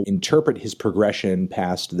 how people interpret his progression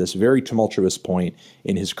past this very tumultuous point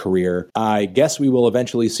in his career. I guess we will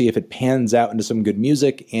eventually see if it pans out into some good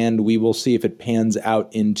music, and we will see if it pans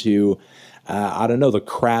out into, the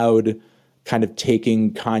crowd kind of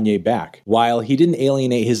taking Kanye back. While he didn't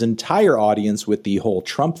alienate his entire audience with the whole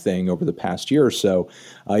Trump thing over the past year or so,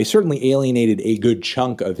 he certainly alienated a good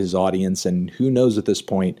chunk of his audience, and who knows at this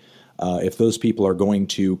point if those people are going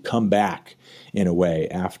to come back in a way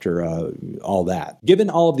after all that. Given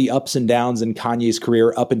all of the ups and downs in Kanye's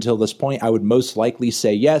career up until this point, I would most likely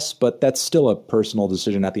say yes, but that's still a personal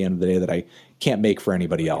decision at the end of the day that I can't make for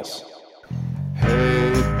anybody else.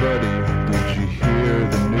 Hey buddy, did you hear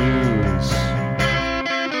the news?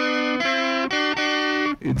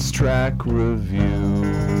 It's track reviews.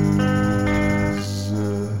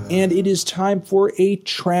 And it is time for a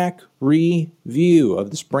track review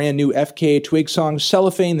of this brand new FKA twigs song,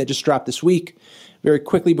 Cellophane, that just dropped this week. Very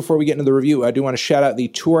quickly, before we get into the review, I do want to shout out the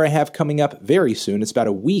tour I have coming up very soon. It's about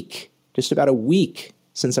a week, just about a week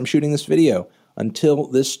since I'm shooting this video, until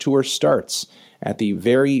this tour starts at the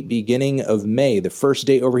very beginning of May, the first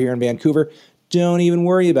date over here in Vancouver. Don't even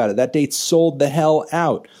worry about it. That date's sold the hell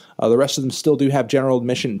out. The rest of them still do have general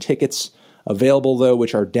admission tickets available, though,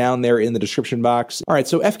 which are down there in the description box. All right,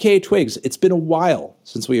 so FKA Twigs, it's been a while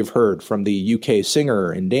since we have heard from the UK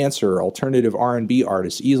singer and dancer, alternative R&B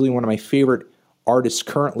artist, easily one of my favorite artists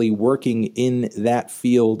currently working in that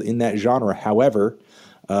field, in that genre. However,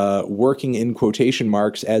 working in quotation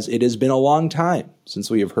marks, as it has been a long time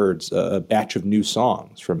since we have heard a batch of new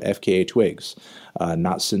songs from FKA Twigs.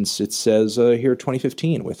 Not since it says here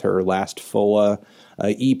 2015 with her last full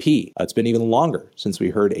EP. It's been even longer since we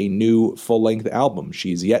heard a new full-length album.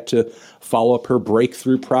 She's yet to follow up her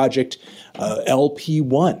breakthrough project,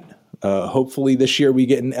 LP1. Hopefully this year we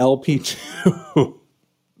get an LP2.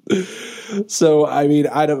 So, I mean,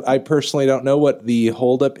 I personally don't know what the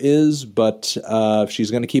holdup is, but if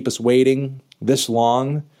she's going to keep us waiting this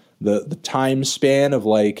long, the time span of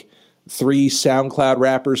like 3 SoundCloud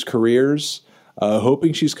rappers' careers,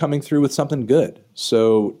 hoping she's coming through with something good.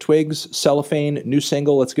 So, Twigs, Cellophane, new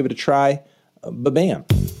single, let's give it a try. Ba-bam.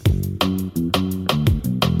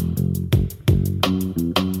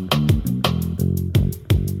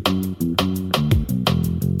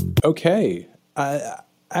 Okay. I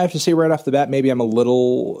have to say right off the bat, maybe I'm a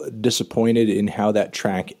little disappointed in how that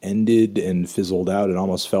track ended and fizzled out. It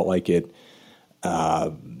almost felt like it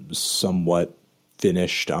somewhat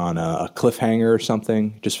finished on a cliffhanger or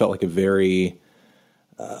something. Just felt like a very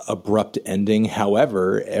abrupt ending.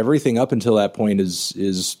 However, everything up until that point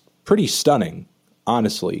is pretty stunning,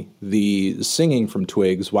 honestly. The singing from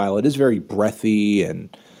Twigs, while it is very breathy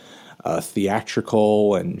and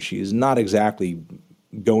theatrical, and she's not exactly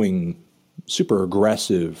going super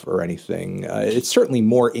aggressive or anything. It's certainly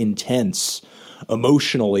more intense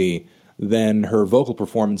emotionally than her vocal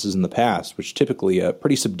performances in the past, which typically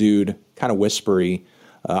pretty subdued, kind of whispery,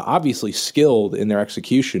 obviously skilled in their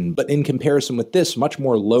execution, but in comparison with this, much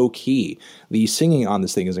more low-key. The singing on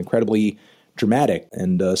this thing is incredibly dramatic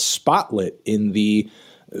and spotlit in the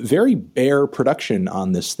very bare production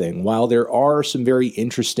on this thing. While there are some very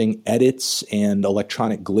interesting edits and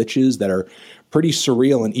electronic glitches that are pretty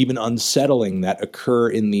surreal and even unsettling that occur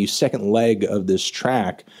in the second leg of this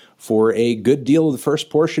track, for a good deal of the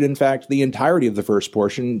first portion, in fact, the entirety of the first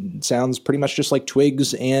portion sounds pretty much just like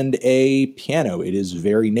Twigs and a piano. It is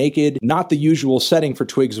very naked, not the usual setting for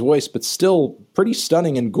Twigs' voice, but still pretty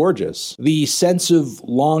stunning and gorgeous. The sense of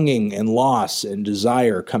longing and loss and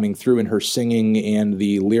desire coming through in her singing, and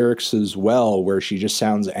the lyrics as well, where she just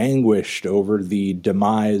sounds anguished over the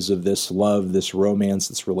demise of this love, this romance,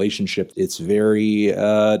 this relationship. It's very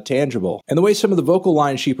tangible. And the way some of the vocal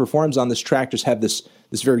lines she performs on this track just have this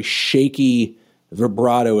very shaky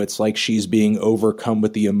vibrato. It's like she's being overcome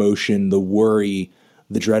with the emotion, the worry,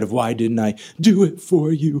 the dread of why didn't I do it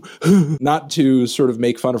for you? Not to sort of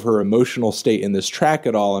make fun of her emotional state in this track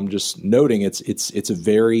at all. I'm just noting it's a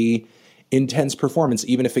very intense performance,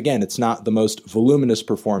 even if, again, it's not the most voluminous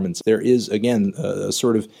performance. There is, again, a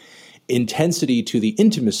sort of intensity to the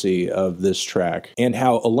intimacy of this track, and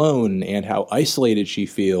how alone and how isolated she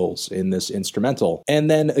feels in this instrumental.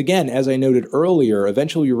 And then again, as I noted earlier,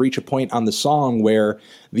 eventually you reach a point on the song where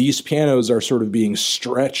these pianos are sort of being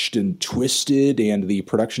stretched and twisted, and the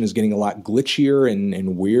production is getting a lot glitchier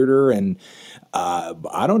and weirder. And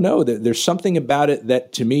I don't know, there's something about it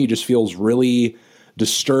that to me just feels really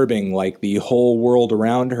disturbing, like the whole world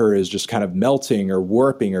around her is just kind of melting or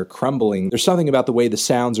warping or crumbling. There's something about the way the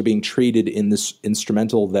sounds are being treated in this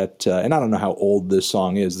instrumental that, and I don't know how old this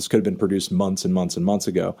song is, this could have been produced months and months and months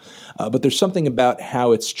ago, but there's something about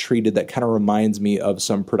how it's treated that kind of reminds me of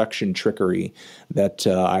some production trickery that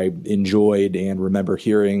I enjoyed and remember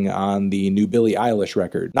hearing on the new Billie Eilish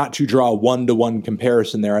record. Not to draw a one-to-one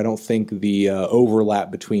comparison there, I don't think the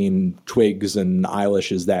overlap between Twigs and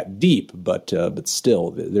Eilish is that deep, but still,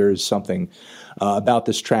 there is something about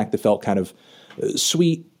this track that felt kind of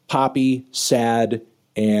sweet, poppy, sad,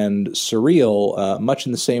 and surreal, much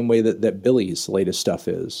in the same way that Billie's latest stuff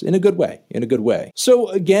is, in a good way. So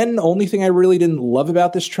again, only thing I really didn't love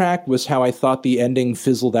about this track was how I thought the ending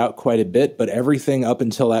fizzled out quite a bit, but everything up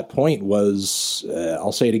until that point was,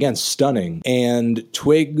 I'll say it again, stunning. And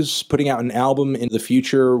Twigs putting out an album in the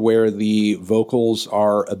future where the vocals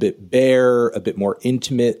are a bit bare, a bit more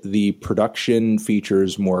intimate, the production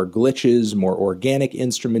features more glitches, more organic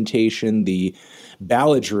instrumentation, the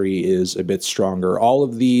balladry is a bit stronger. All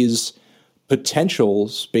of these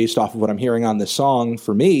potentials, based off of what I'm hearing on this song,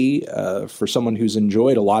 for me, for someone who's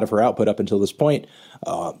enjoyed a lot of her output up until this point,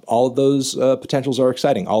 all of those potentials are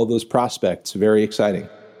exciting. All of those prospects, very exciting.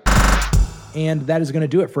 And that is going to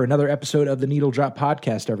do it for another episode of the Needle Drop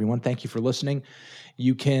Podcast, everyone. Thank you for listening.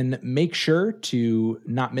 You can make sure to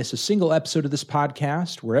not miss a single episode of this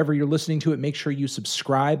podcast. Wherever you're listening to it, make sure you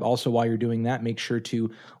subscribe. Also, while you're doing that, make sure to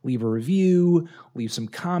leave a review, leave some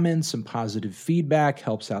comments, some positive feedback.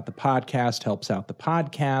 Helps out the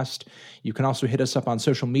podcast. You can also hit us up on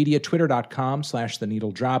social media,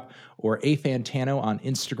 twitter.com/theneedledrop or afantano on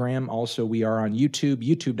Instagram. Also, we are on YouTube,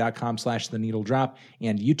 youtube.com/theneedledrop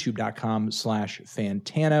and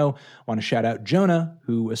youtube.com/fantano. I want to shout out Jonah,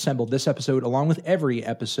 who assembled this episode along with every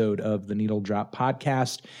episode of the Needle Drop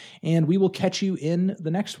Podcast. And we will catch you in the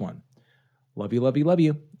next one. Love you, love you, love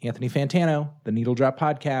you. Anthony Fantano, the Needle Drop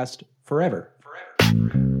Podcast, forever.